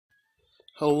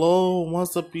Hello,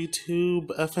 what's up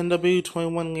YouTube?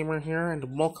 FNW21 Gamer here,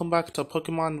 and welcome back to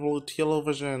Pokemon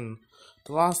Television.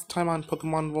 The last time on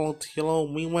Pokemon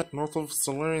Tele, we went north of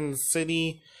Solarian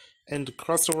City and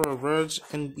crossed over a bridge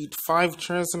and beat 5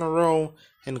 trainers in a row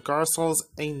and got ourselves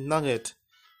a nugget.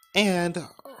 And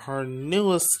our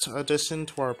newest addition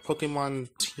to our Pokemon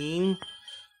team,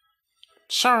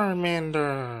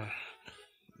 Charmander.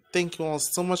 Thank you all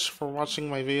so much for watching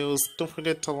my videos. Don't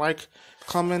forget to like,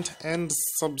 comment, and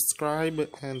subscribe,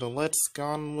 and let's get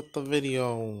on with the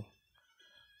video.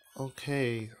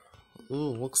 Okay.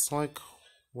 Ooh, looks like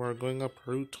we're going up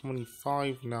Route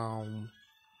 25 now.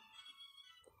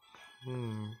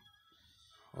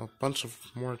 A bunch of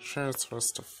more trainers for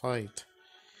us to fight.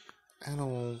 And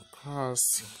I'll cross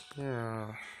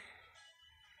here.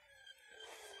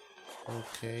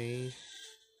 Okay.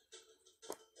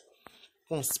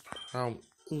 We'll sprout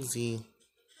easy.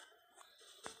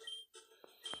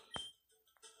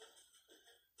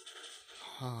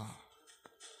 Oh,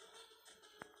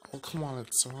 come on, it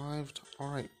survived.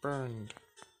 Alright, burned.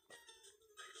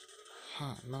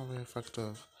 Not very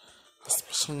effective.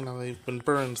 Especially now they've been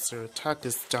burned, so their attack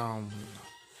is down.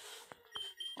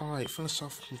 Alright, finish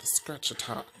off with the scratch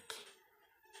attack.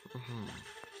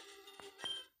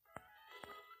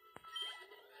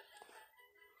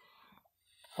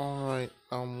 Alright,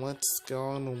 let's go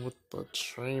on with the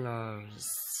trainers.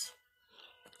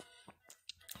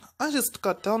 I just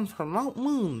got down from Mount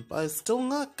Moon, but I still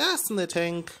got gas in the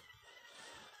tank.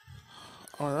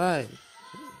 Alright,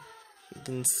 you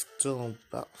can still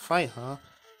fight, huh?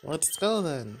 Let's go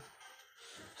then.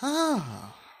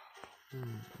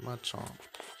 Much on.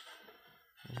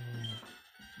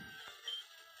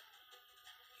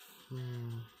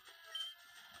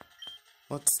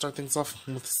 Let's start things off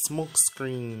with smoke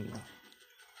screen.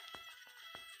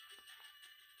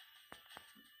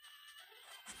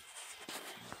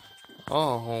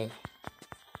 Oh,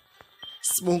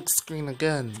 smoke screen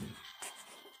again.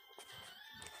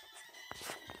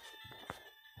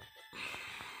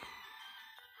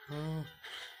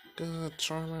 Good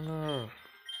Charmander.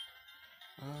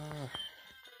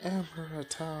 Amber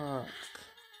attack.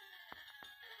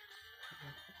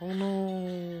 Oh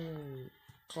no.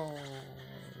 Oh.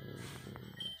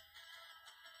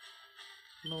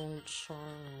 No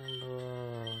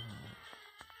Charmander.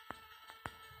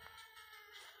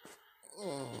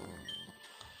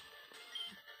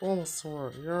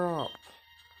 Bulbasaur, you're up.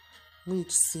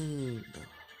 Leech Seed.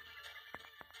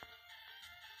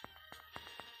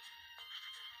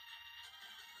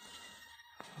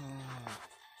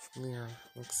 Yeah,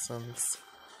 makes sense.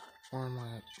 Or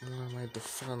my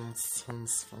defense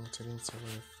since fighting's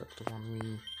very effective on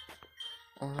me.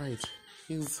 Alright,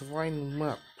 he's Vine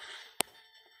Whip.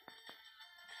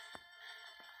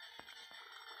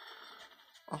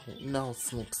 Oh, now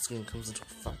smoke screen comes into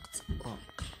effect.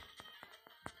 Look.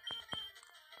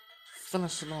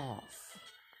 Finish it off.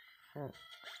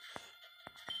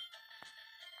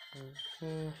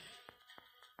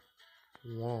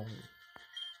 Whoa.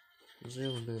 Did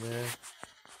you do there?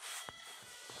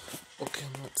 Okay,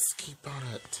 let's keep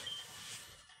at it.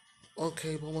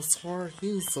 Okay, Bulbasaur,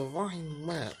 use the Vine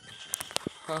Whip.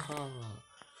 Haha.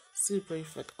 Super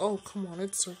effect. Oh, come on,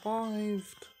 it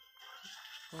survived.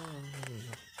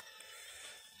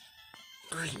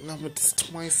 Great, now it's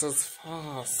twice as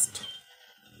fast.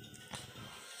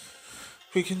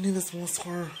 We can do this once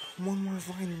for one more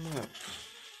Vine Whip.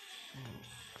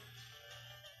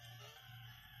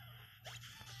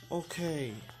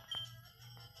 Okay.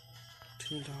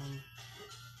 2 down.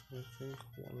 I think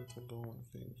 1 to go, I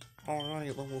think.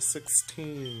 Alright, level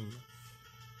 16.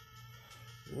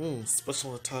 Ooh,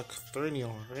 special attack 30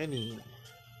 already.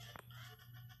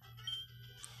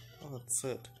 Oh, that's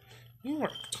it. You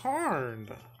worked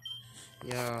hard!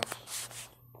 Yeah.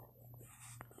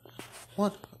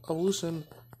 What? Evolution?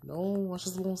 No, I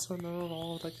just won't start now at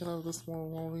all. If I get out of this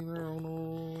one while we there. Oh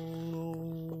no.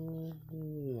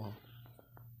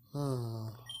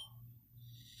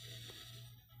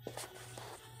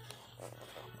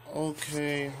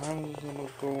 Okay, I'm gonna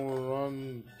go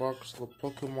run back to the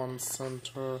Pokemon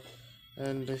Center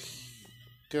and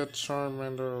get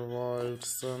Charmander revived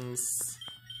since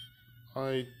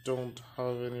I don't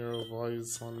have any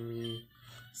revives on me.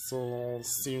 So I'll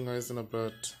see you guys in a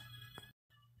bit.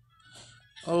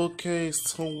 Okay,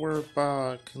 so we're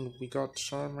back and we got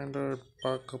Charmander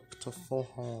back up to full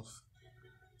health.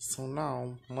 So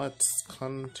now, let's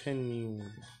continue.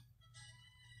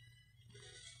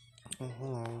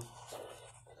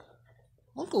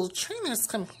 Local trainers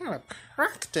come here to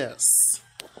practice.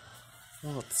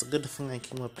 Well, it's a good thing I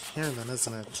came up here then,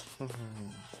 isn't it?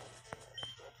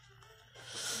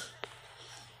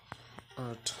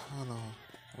 Rattata.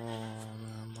 Oh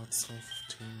man, that's so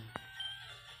 15.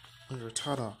 Oh,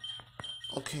 Rattata.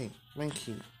 Okay,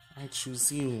 Mankey, I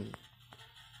choose you.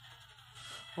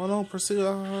 Oh no, pursue.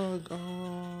 Oh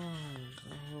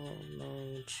no,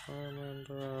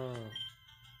 Charmander.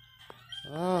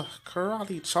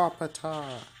 Karate chop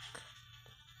attack.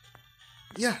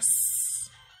 Yes!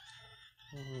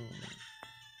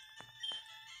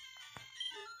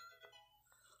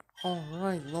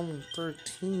 Alright, level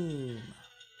 13.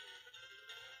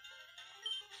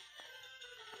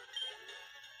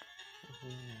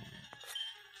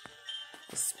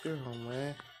 Spearow,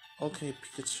 man. Okay,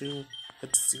 Pikachu,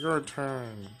 it's your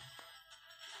turn.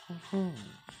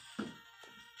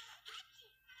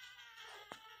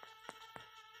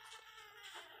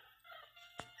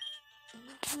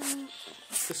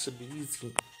 This should be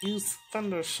easy. Use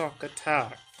Thunder Shock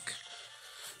attack.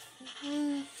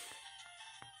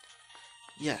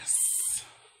 Yes.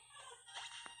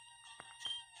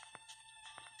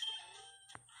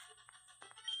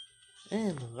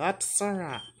 And that's a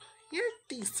wrap. You're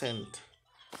decent.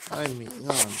 I mean,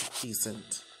 I'm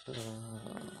decent.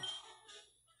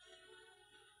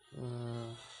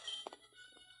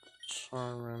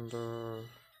 Charmander.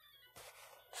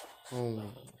 Oh,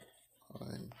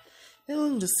 I'm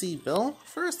going to see Bill.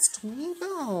 First, me,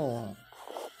 Bill.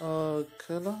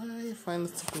 Could I find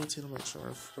something to make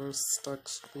sure first,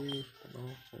 actually? No,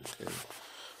 okay.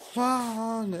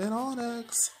 Wrong! And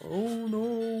Onyx! Oh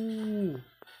no!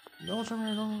 No,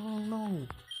 Charmander, no!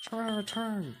 Charmander,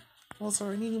 return! Also,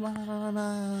 I need my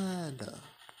mad!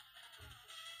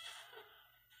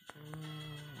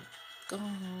 God.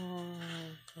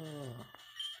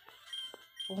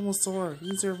 Bulbasaur,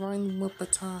 use your Vine Whip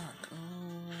attack!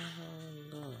 Oh,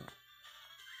 God.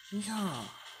 Yeah!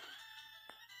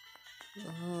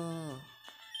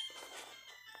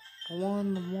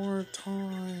 One more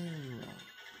time.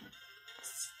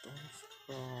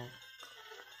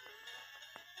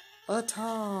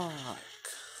 Attack.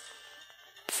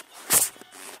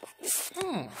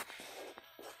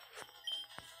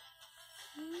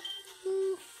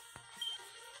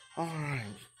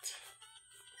 Alright.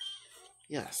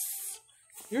 Yes.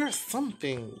 You're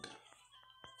something.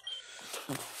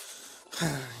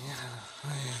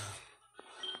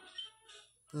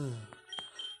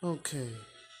 Okay.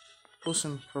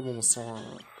 Potion for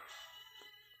Bulbasaur.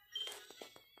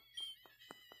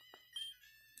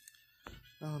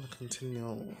 Now to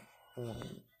continue.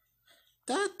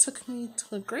 That took me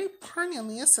to a great party on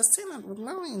the SSN at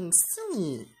Vermilion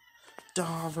City.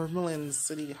 Vermilion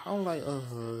City. How will I?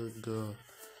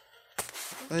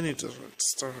 I need to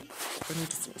start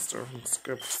from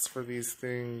scripts for these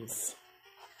things.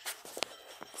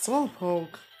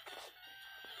 Slowpoke.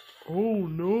 Oh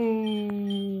no!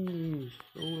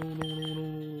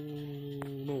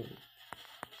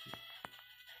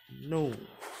 No.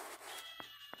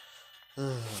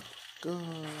 God.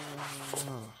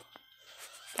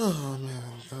 Oh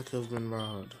man, that could have been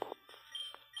bad.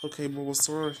 Okay,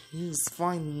 Bulbasaur, use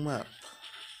Vine Whip.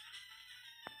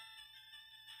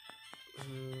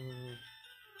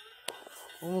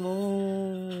 Oh no!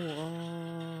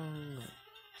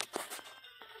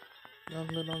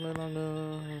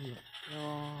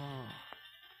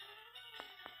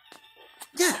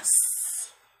 Yes!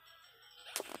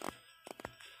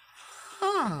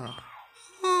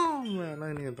 Oh man,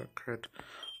 I need that crit.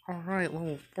 Alright,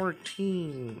 level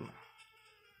 14.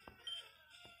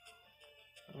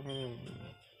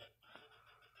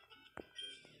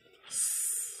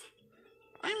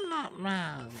 I'm not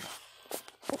mad.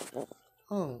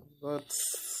 Oh,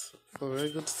 that's a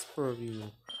very good spur of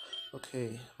you.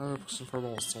 Okay, another question for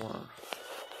Bulbasaur.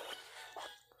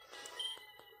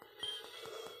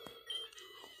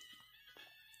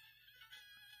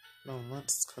 No,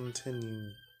 let's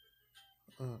continue.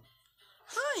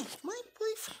 Hi, my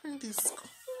boyfriend is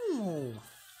cool.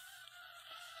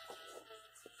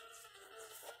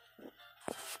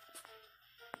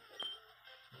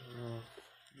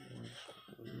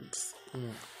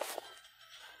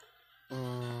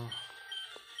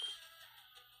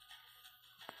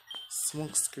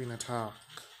 Smoke screen attack.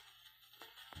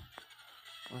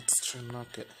 Let's try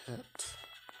not get hit.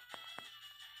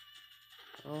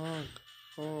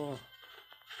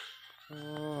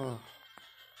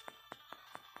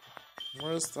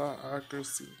 Where's that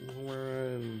accuracy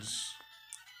range?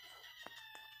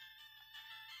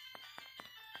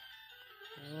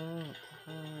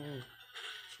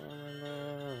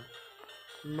 Charmander.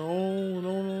 No,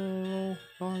 not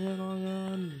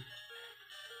again.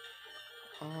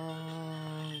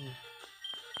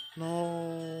 No.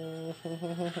 No.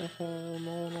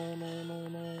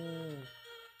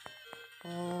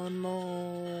 Oh no.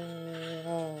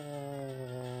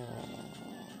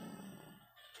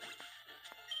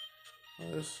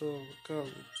 should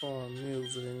come on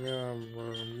using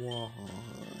number one.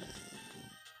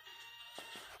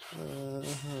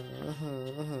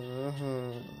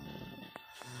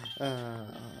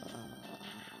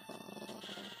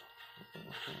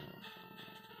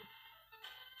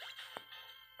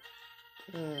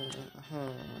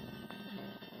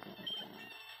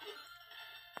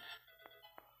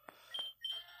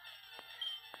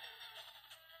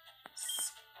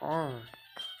 Spark.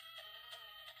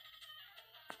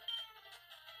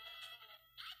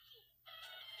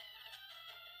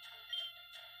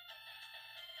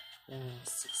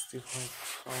 65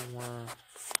 power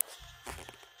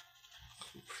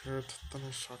compared to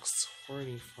Thundershock's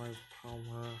 45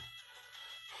 power.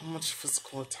 How much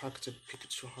physical attack did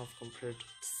Pikachu have compared to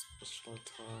the special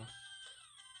attack?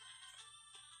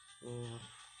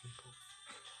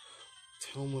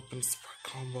 Tail Whip and Spark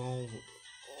combo.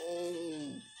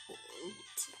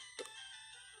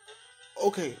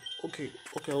 Okay,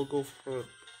 I'll go for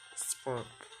Spark.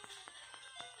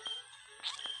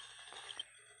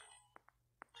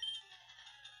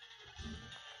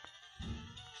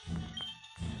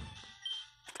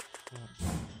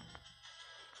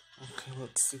 Okay,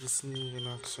 let's see this move in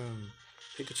action.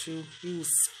 Pikachu, use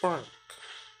Spark.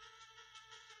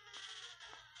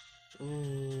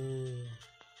 Ooh.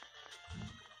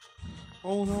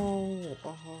 Oh no!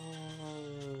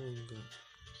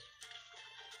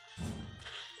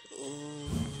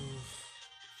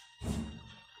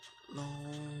 No.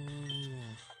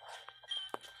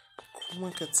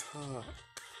 Quick attack.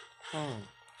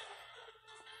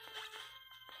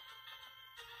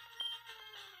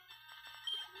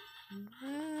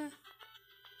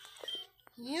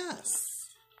 Yes.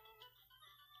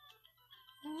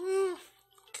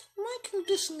 My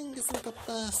conditioning isn't the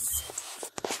best.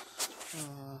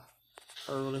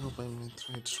 I really hope I made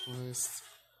the right choice.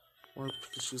 Or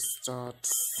Pikachu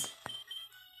stats.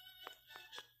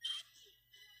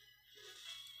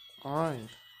 Alright.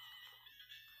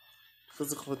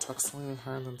 Physical attack, swinging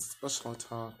hand, and special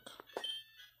attack.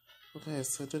 Okay,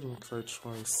 so I did make the right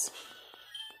choice.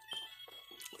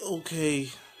 Okay,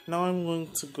 now I'm going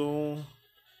to go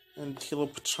and heal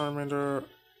up Charmander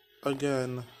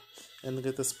again and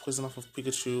get this poison off of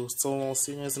Pikachu. So I'll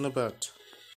see you guys in a bit.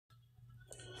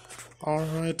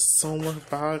 Alright, so we're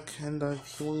back and I've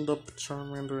healed up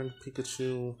Charmander and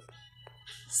Pikachu.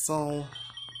 So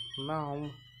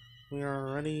now we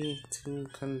are ready to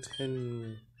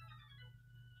continue.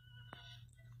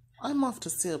 I'm off to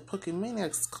see a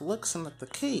Pokémaniac's collection at the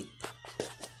Cape.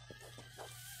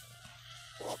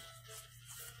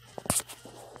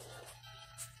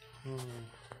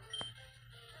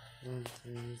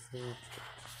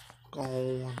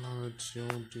 Oh, another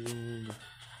Geodude.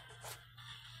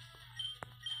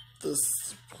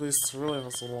 This place really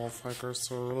has a lot of fighters,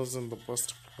 so it really isn't the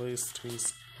best place to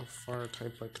use a fire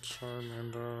type like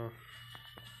Charmander.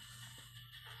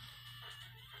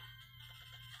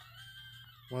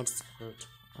 Let's quit.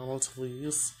 I relatively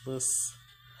useless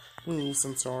move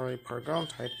since you're already power ground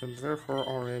type and therefore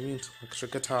already immune to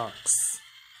electric attacks.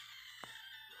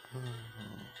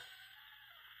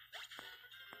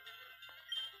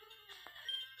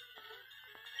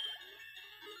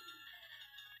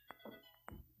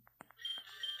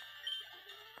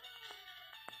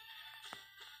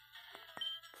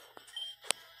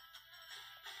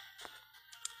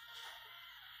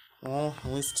 Well,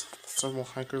 at least several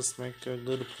hikers make a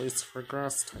good place for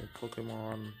grass type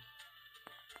Pokemon.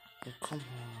 Oh, come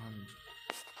on.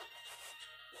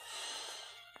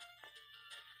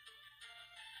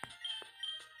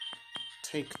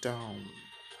 Take down.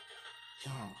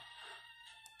 Yeah.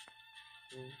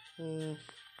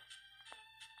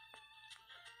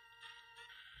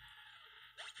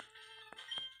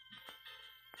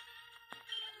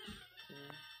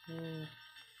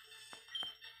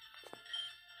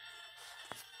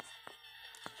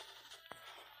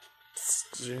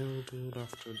 Geodude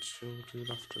after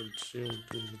Geodude after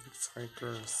Geodude with these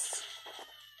hikers.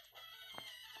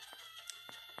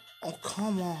 Oh,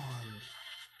 come on!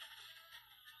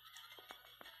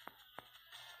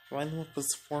 Line Whip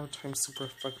is 4 times super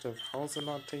effective. How is it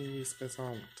not taking these guys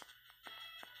out?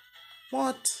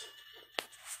 What?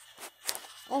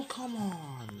 Oh, come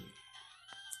on!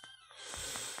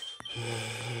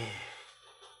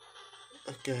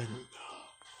 Again.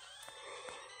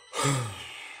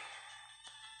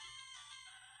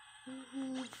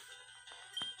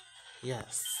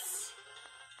 Yes.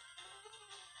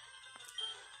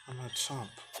 I'm a chomp.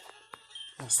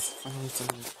 Yes, finally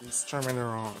turning this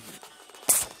Charmander on.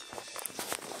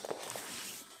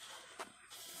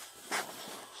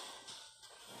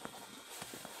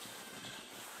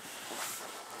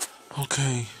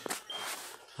 Okay.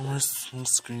 On my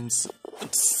screens,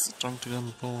 it's starting to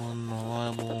get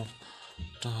unreliable.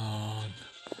 Dog.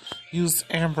 Use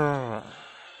Amber.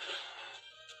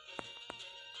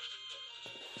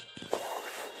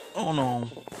 Oh no.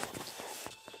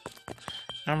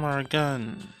 Amber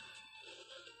again.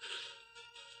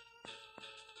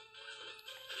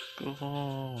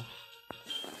 Go.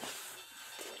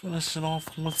 Finish it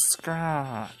off with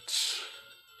scratch.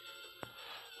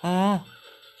 Huh?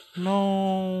 No.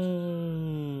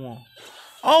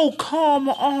 Oh, come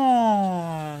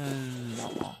on.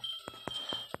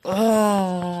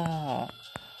 Ugh.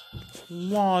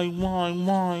 Why? Why?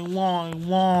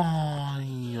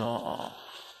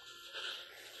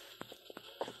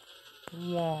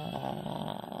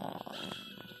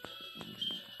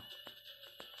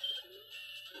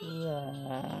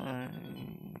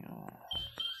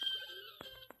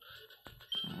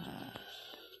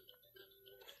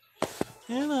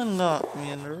 And I got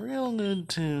me in real good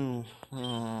too.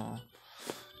 Oh.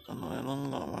 And I don't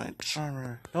got my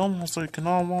charmer. Almost like an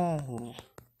almost.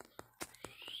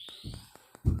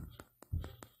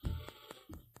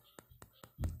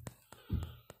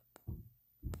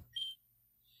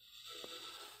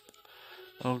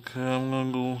 Okay, I'm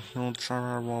gonna go heal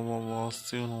Charmander, blah blah blah,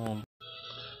 see you in a little.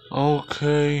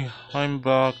 Okay, I'm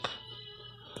back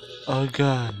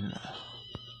again.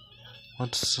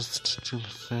 Let's just do the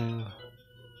thing.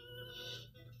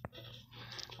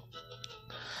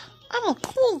 I'm a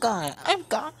cool guy, I've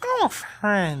got a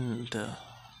girlfriend.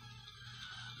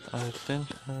 I think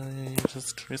I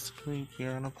just basically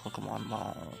beer in a Pokemon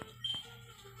ball.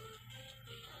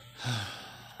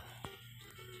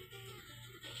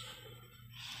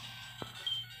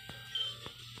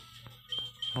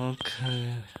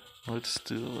 Okay, let's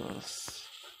do this.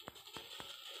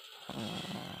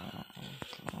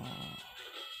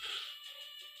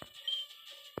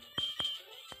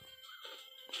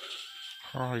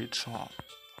 Alright, chop.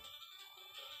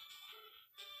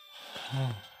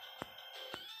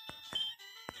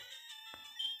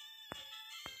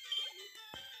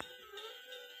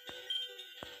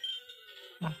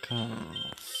 Okay,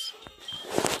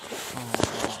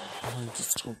 I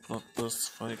just hope that this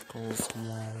fight goes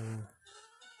well.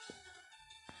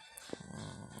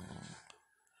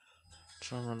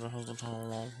 Charmander hasn't had a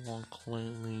lot of luck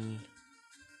lately.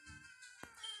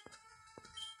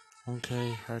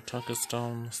 Okay, her attack is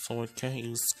down, so it can't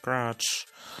use Scratch.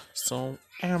 So,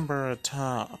 Amber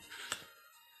attack.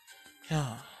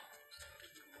 Yeah.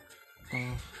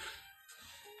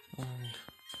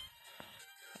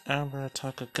 Amber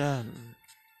attack again.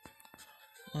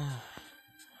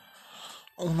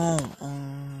 Oh no.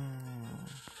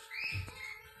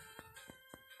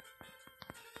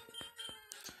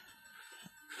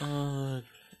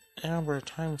 Amber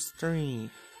times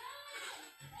 3.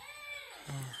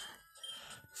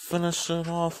 Finish it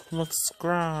off with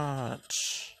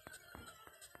Scratch.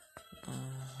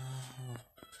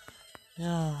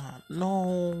 Yeah,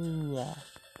 no.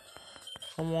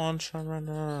 Come on,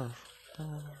 Charmander.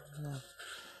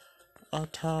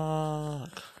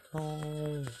 Attack.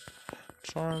 No.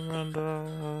 Charmander.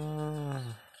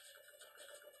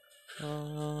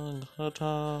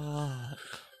 Attack.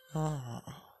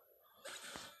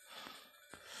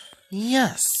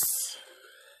 Yes.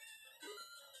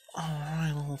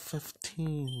 Alright, level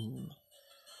 15.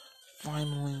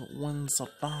 Finally wins a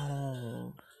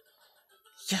battle.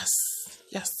 Yes.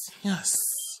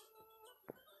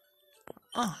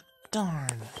 Ah,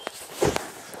 darn.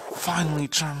 Finally,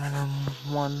 Charmander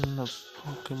won the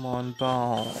Pokemon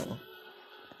battle.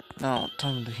 Now,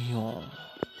 time to heal.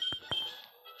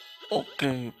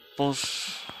 Okay,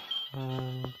 Bush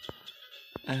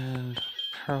and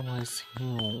Paralyze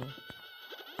heal.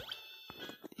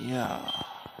 Yeah.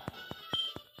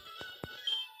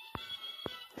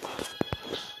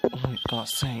 Oh my god,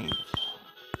 save.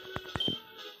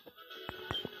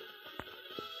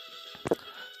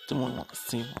 Don't want to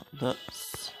save like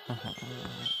this.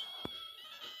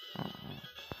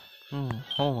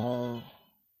 Hello.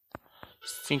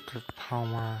 Secret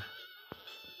power.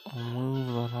 A move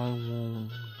that I will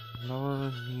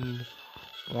never need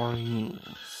or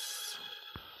use.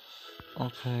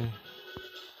 Okay.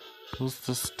 Who's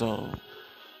this though?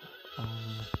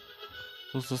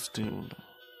 Who's this dude?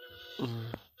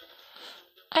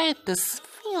 I had this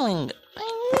feeling. I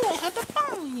knew I had to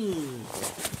follow you.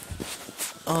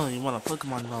 Oh, you want a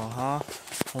Pokemon ball, huh?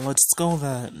 Well, let's go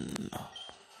then.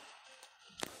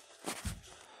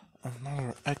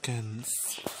 Another Ekans.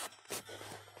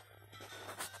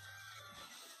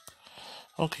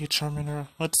 Okay, Charmander,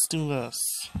 let's do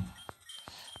this.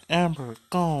 Amber,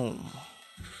 go.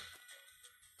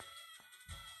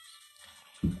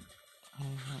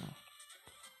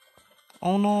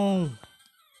 Oh no!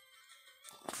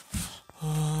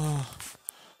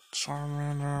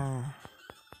 Charmander.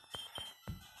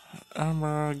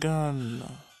 Amber again.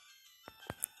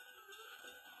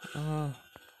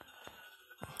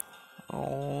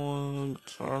 Oh,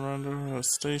 Charmander,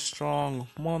 stay strong.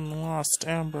 One last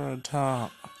Amber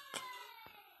attack.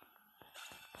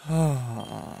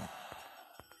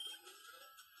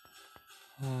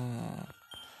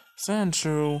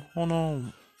 Sandshrew, oh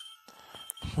no.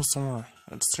 Summer,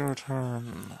 it's your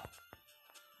turn.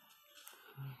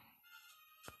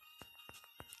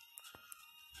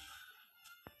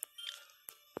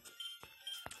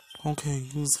 Okay,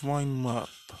 use Vine Whip.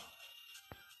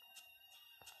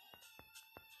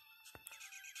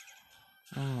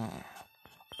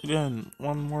 Again,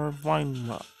 one more Vine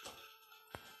Whip.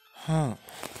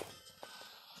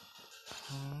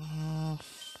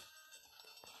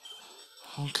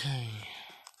 Okay.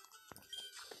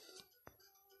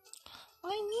 I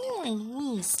knew I'd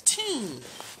lose too.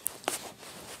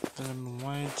 Then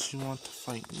why did you want to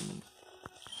fight me?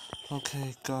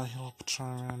 Okay, gotta heal up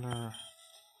Charmander.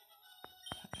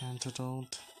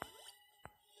 Antidote.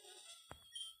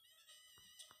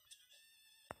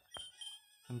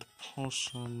 And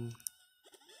potion.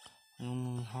 I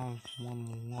only have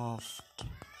one left.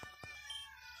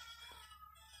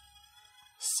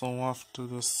 So after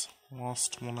this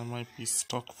last one, I might be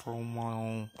stuck for a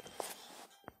while.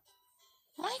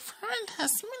 My friend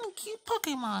has many cute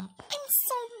Pokemon. I'm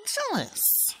so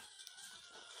jealous.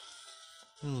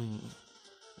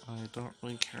 I don't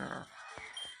really care.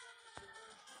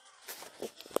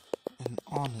 And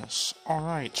honest.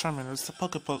 Alright, Charmander, it's the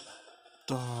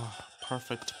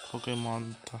perfect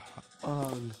Pokemon to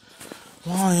hug.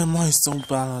 Why am I so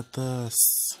bad at this?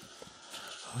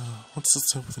 What's this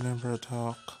type with an Amber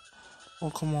attack? Oh,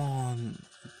 come on.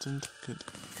 I didn't get...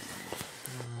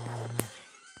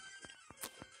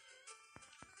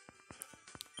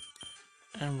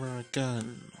 Amber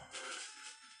again.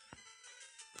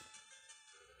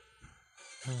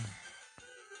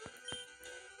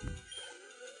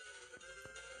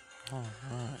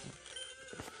 Alright.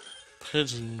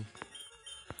 Pidgey.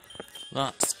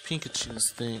 That's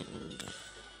Pikachu's thing.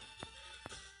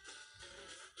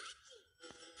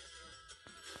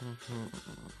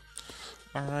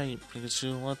 Alright,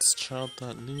 Pikachu, let's try out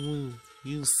that new move.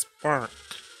 Use Spark.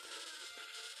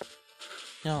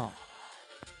 Yeah.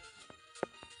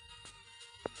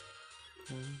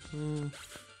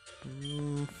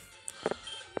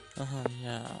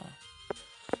 Yeah.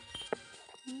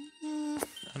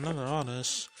 Another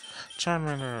Oddish.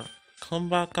 Charmander, come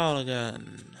back out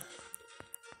again.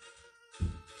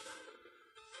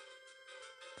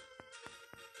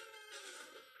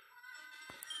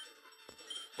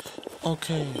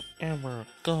 Okay, Amber,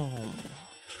 go.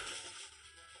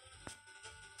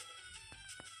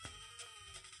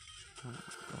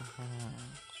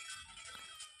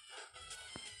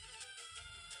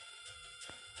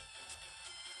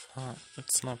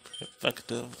 It's not very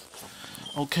effective.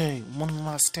 Okay, one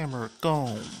last Amber,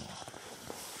 go.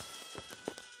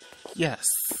 Yes.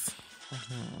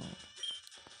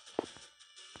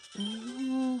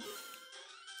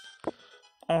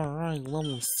 Alright,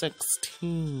 level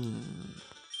 16.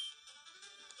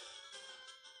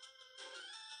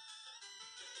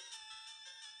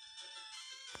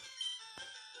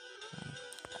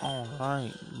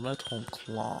 Alright, Metal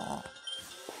Claw.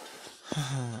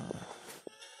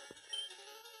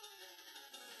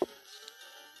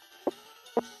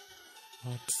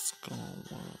 Let's go.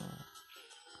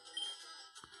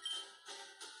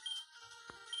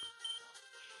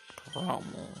 Growl.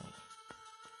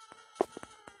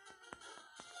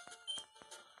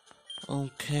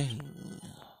 Okay.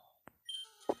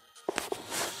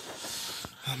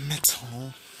 A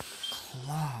Metal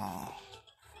Claw.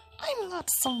 I'm not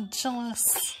so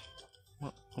jealous.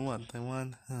 What? They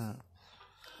won? Huh.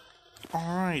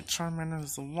 Alright, Charmander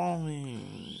is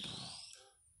evolving.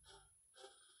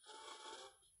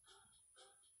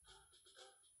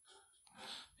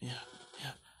 Yeah.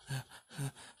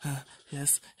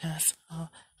 Yes. Yes. Oh.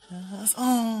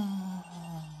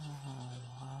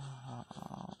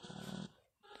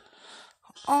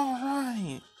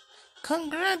 Alright.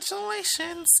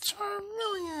 Congratulations,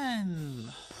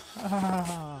 Charmeleon.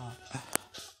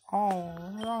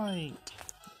 Alright.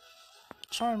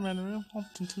 Charmander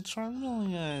evolved into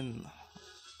Charmeleon.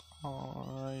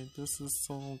 Alright, this is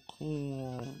so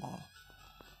cool.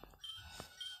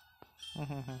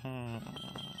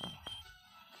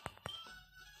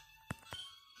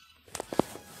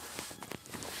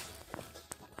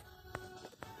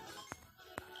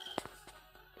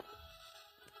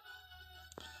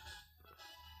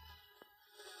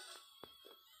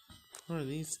 Who are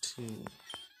these two?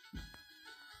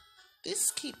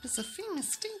 This keep is a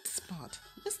famous date spot.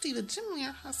 Misty the gym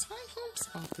leader has high hopes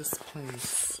about this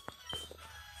place.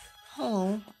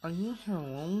 Hello, are you here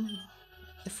alone?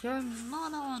 If you're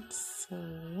not out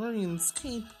Solarian's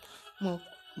Cape, well,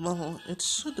 it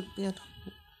should be at...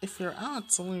 If you're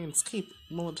out Solarian's Cape,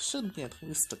 well, it should be at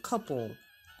least a couple.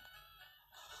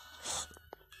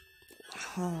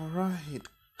 Alright.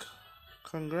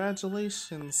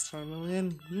 Congratulations,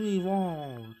 Charmeleon, you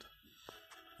evolved.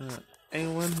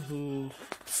 Anyone who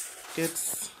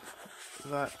gets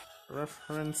that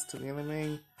reference to the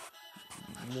anime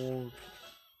will...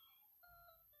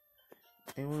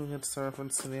 Anyone who gets the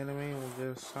reference to the anime will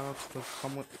get a shout out to the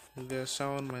comment, will get a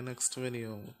shout out in my next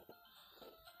video.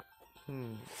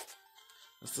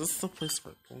 Is this the place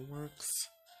where it works?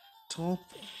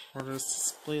 Teleporter is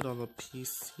displayed on the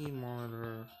PC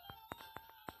monitor.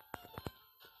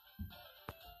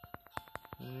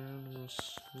 And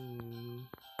machine.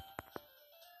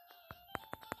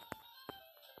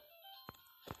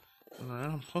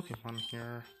 I'm a Pokemon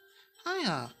here.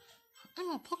 Hiya! I'm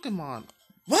a Pokemon.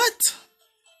 What?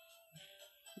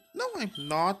 No, I'm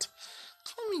not.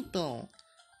 Call me Bill.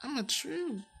 I'm a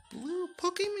true blue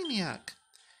Pokémaniac.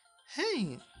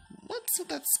 Hey, what's with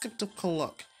that skeptical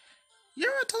look? You're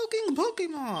a talking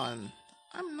Pokemon.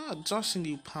 I'm not joshing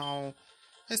you, pal.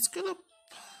 I screwed up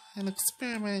an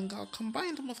experiment and got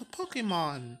combined with a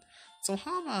Pokemon. So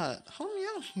how about help me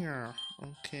out here?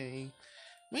 Okay.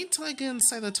 Wait till I get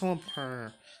inside the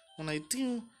teleporter. When I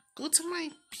do, go to my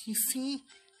PC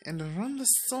and run the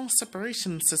soul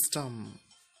separation system.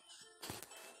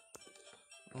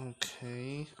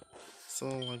 Okay. So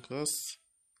I guess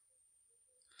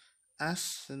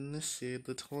Ash initiate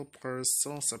the teleporter's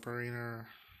soul separator.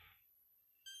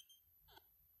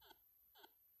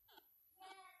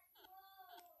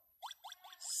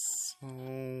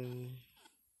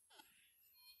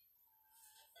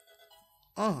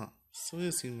 So he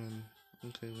is human.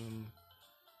 Okay then.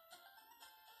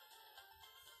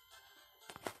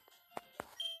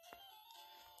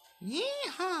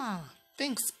 Yeehaw!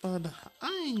 Thanks, bud.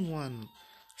 I won.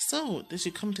 So, did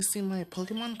you come to see my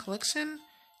Pokemon collection?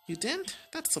 You didn't?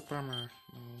 That's a bummer.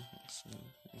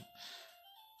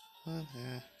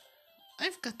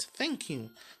 I've got to thank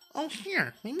you. Oh,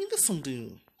 here. Maybe this'll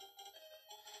do.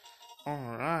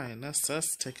 Alright,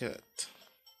 SS ticket.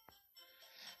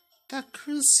 That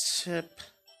cruise ship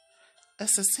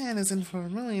SSN is in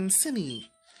Charmeleon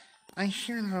City. I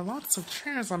hear there are lots of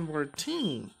chairs on board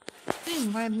too. They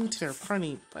invited me to their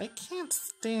party, but I can't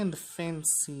stand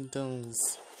fancy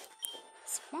those.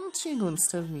 So why don't you go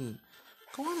instead of me?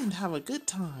 Go on and have a good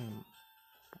time.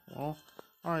 Well,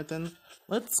 alright then,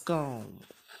 let's go.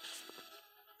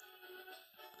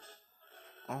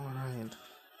 Alright.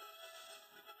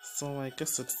 So I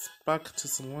guess it's back to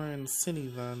Solarian City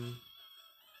then.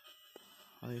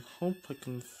 I hope I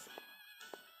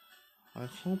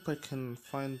can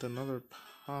find another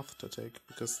path to take,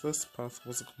 because this path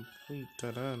was a complete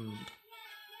dead end.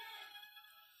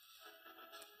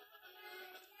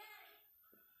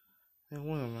 Hey,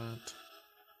 wait a minute.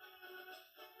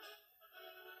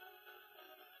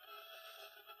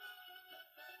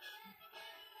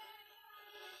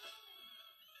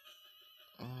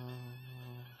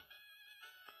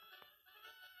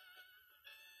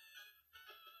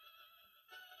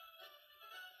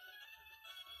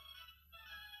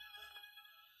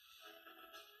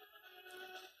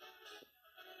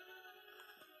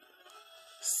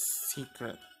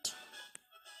 Secret.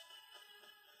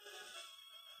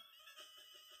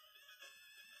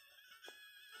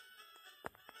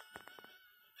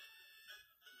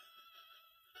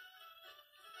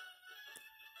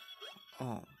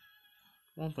 Oh.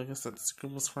 Well, I guess that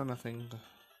secret was for nothing.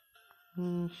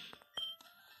 The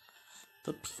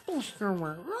people here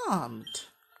were robbed.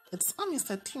 It's obvious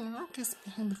that Team Rocket is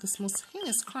behind this most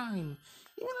heinous crime.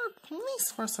 Even our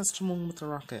police force has trouble with the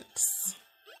rockets.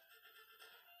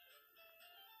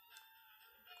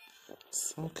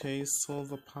 Okay, so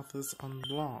the path is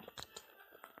unblocked.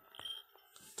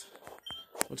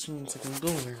 Which means I can go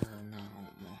there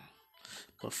now.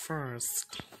 But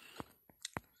first,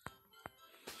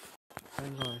 I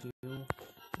gotta heal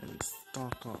and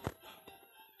stock up.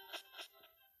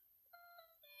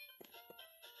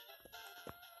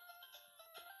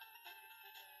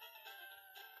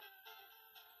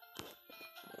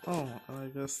 Oh, and I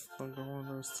guess the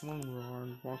governors no longer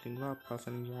aren't walking that path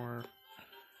anymore.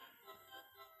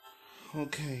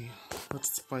 Okay,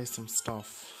 let's buy some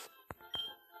stuff.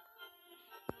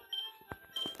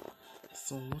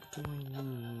 So what do I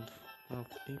need? I have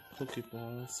 8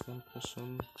 Pokeballs, 1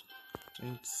 potion,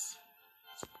 8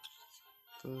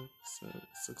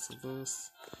 6 of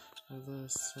this, or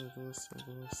this, or this, or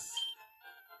this.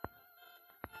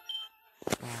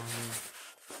 5.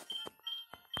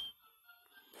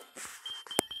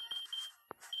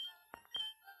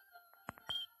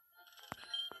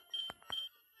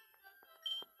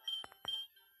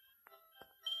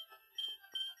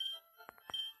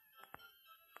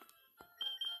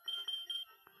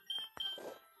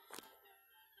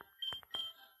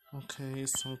 Okay,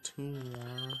 so 2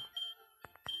 more.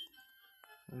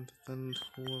 And then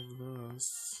 2 of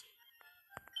this.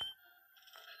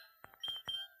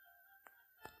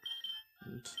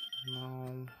 And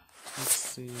now, let's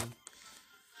see.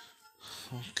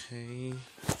 Okay,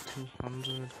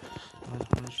 200,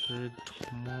 900,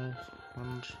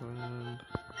 1200,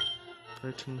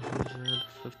 1300,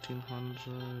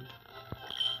 1500,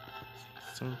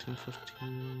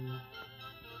 1750,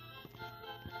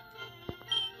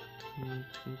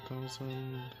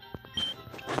 2000,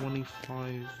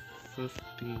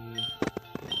 2550.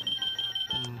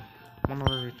 One of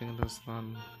everything that's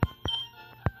done.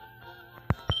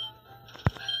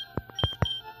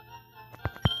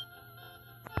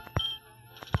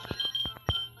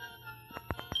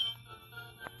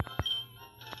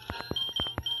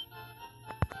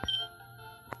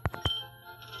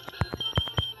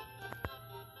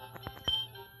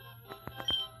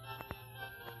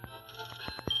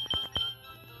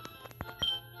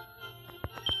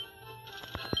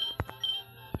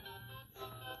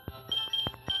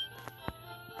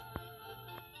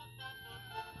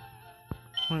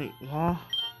 Wait, what?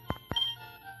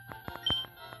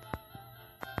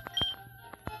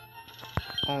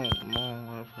 Oh no, I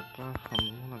forgot how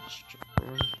many extra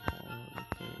things.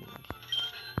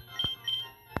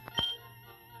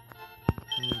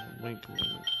 Wait.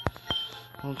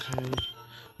 Okay,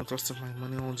 with the rest of my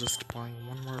money I'll just buy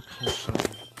one more potion.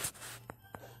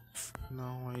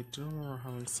 Now I do remember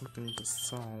having something to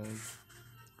sell.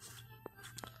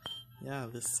 Yeah,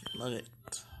 this nugget.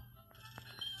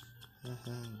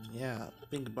 Yeah,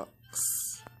 big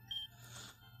bucks.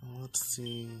 Let's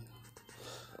see.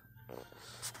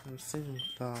 I'm saving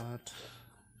that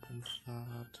and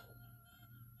that.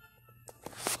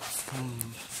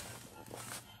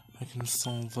 I can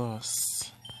sell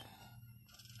this.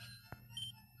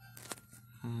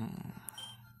 More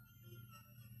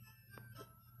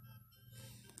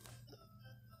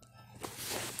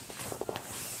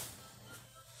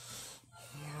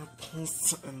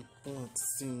pulse and blood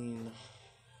scene.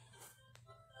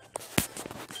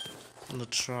 And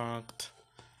attract.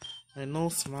 I know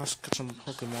Smash catching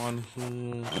Pokemon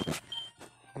who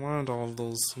learned all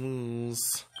those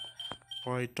moves,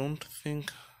 but I don't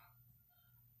think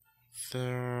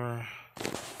they're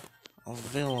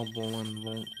available in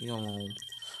Volt Yellow.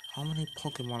 How many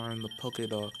Pokemon are in the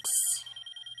Pokédex?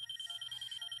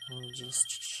 I'll just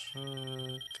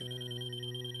check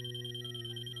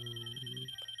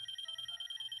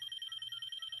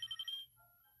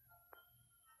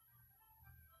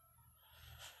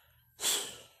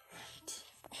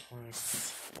Of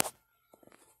course.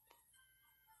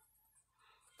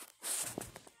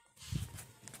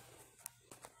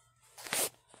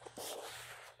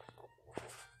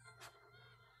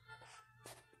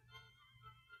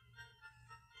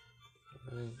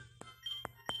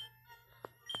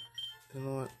 You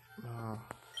know what?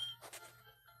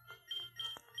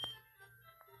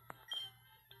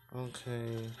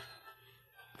 Okay.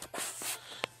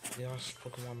 Yash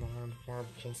Pokemon learned more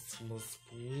plus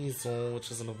Weasel,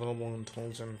 which isn't available until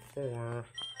Gen 4.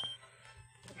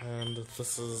 And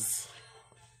this is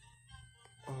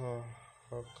I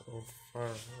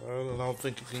don't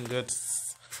think you can get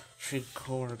Street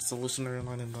Court Solutionary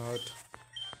line in that.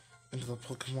 Into the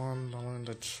Pokemon that learned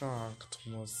Attract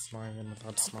was not even,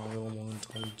 that's not available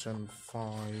until Gen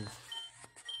 5.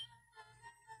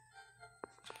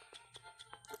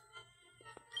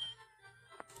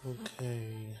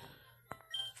 Okay.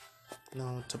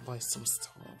 Now to buy some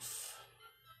stuff.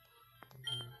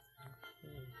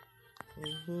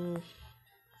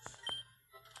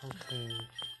 Okay.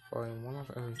 Buy one of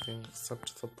everything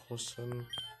except the potion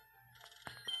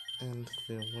and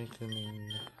the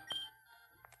awakening.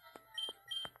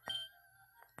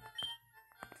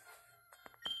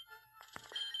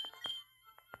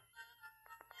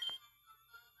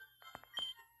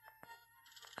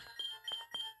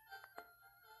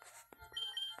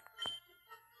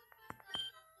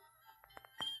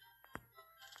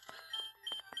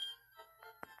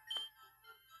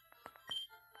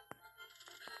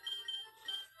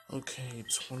 Okay,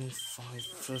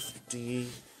 2550,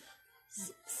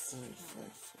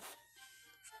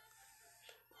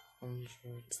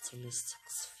 7500,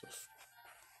 7650.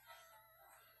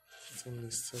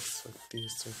 76 of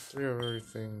these, so 3 of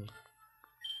everything.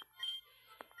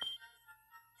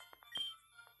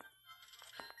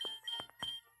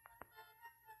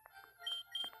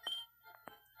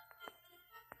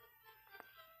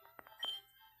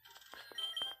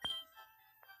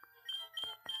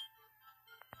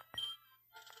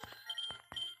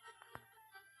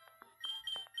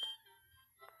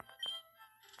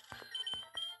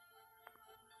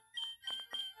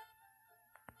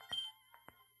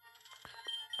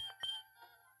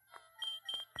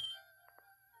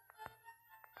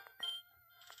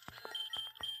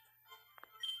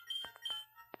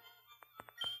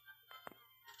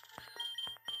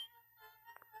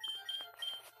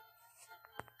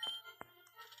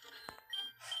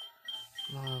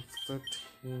 Not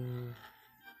 13.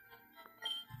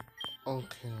 Okay,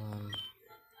 then.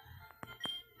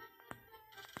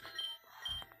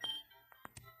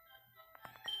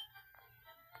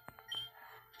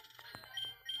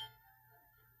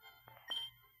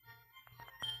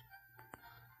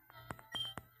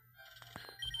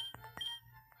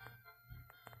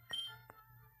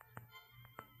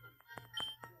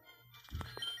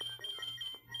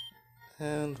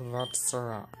 And that's a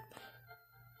wrap.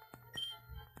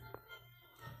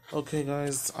 Okay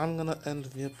guys, I'm gonna end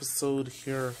the episode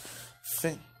here.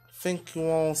 Thank you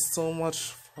all so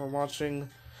much for watching.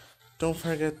 Don't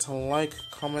forget to like,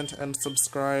 comment, and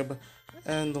subscribe.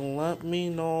 And let me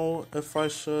know if I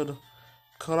should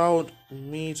cut out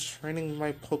me training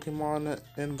my Pokemon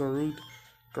in the root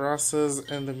grasses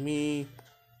and me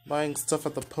buying stuff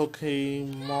at the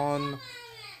Pokemon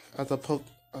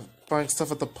buying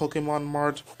stuff at the Pokemon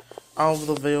Mart out of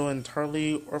the video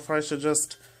entirely, or if I should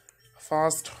just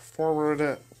fast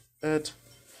forward it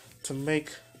to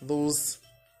make those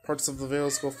parts of the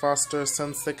videos go faster,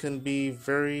 since they can be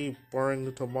very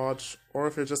boring to watch, or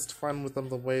if you're just fine with them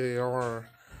the way they are.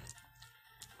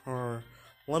 Or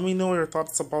let me know your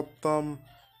thoughts about them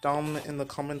down in the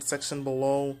comment section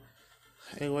below.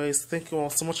 Anyways, thank you all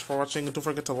so much for watching. Don't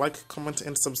forget to like, comment,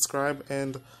 and subscribe,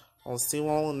 and I'll see you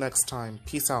all next time.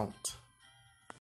 Peace out.